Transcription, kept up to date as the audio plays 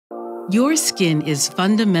Your skin is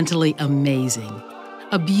fundamentally amazing.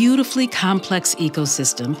 A beautifully complex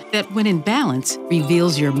ecosystem that, when in balance,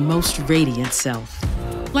 reveals your most radiant self.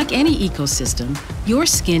 Like any ecosystem, your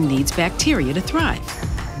skin needs bacteria to thrive.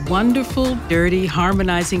 Wonderful, dirty,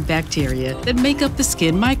 harmonizing bacteria that make up the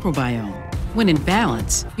skin microbiome. When in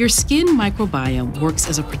balance, your skin microbiome works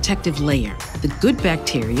as a protective layer. The good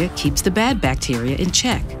bacteria keeps the bad bacteria in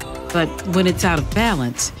check. But when it's out of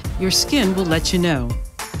balance, your skin will let you know.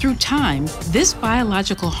 Through time, this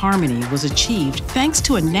biological harmony was achieved thanks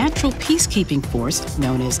to a natural peacekeeping force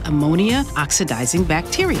known as Ammonia-Oxidizing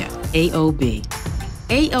Bacteria, AOB.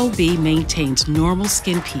 AOB maintains normal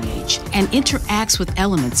skin pH and interacts with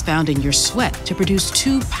elements found in your sweat to produce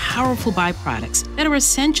two powerful byproducts that are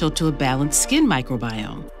essential to a balanced skin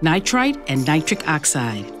microbiome, nitrite and nitric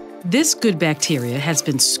oxide. This good bacteria has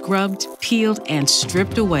been scrubbed, peeled, and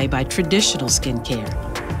stripped away by traditional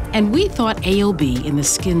skincare. And we thought AOB in the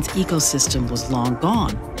skin's ecosystem was long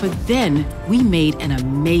gone, but then we made an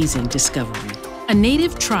amazing discovery. A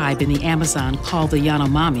native tribe in the Amazon called the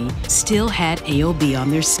Yanomami still had AOB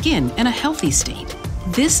on their skin in a healthy state.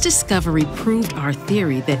 This discovery proved our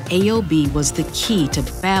theory that AOB was the key to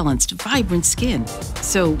balanced, vibrant skin.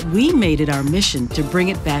 So we made it our mission to bring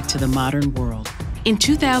it back to the modern world. In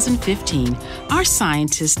 2015, our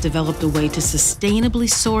scientists developed a way to sustainably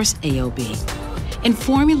source AOB and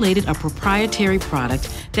formulated a proprietary product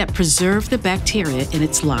that preserved the bacteria in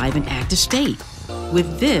its live and active state.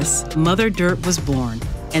 With this, Mother Dirt was born,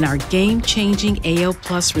 and our game-changing AO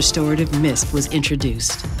Plus Restorative Mist was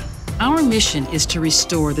introduced. Our mission is to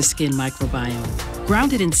restore the skin microbiome.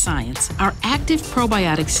 Grounded in science, our Active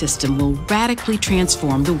Probiotic System will radically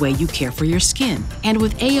transform the way you care for your skin. And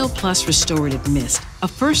with AO Plus Restorative Mist, a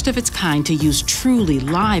first of its kind to use truly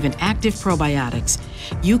live and active probiotics,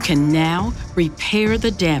 you can now repair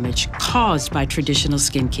the damage caused by traditional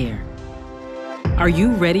skincare. Are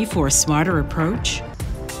you ready for a smarter approach?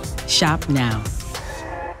 Shop now.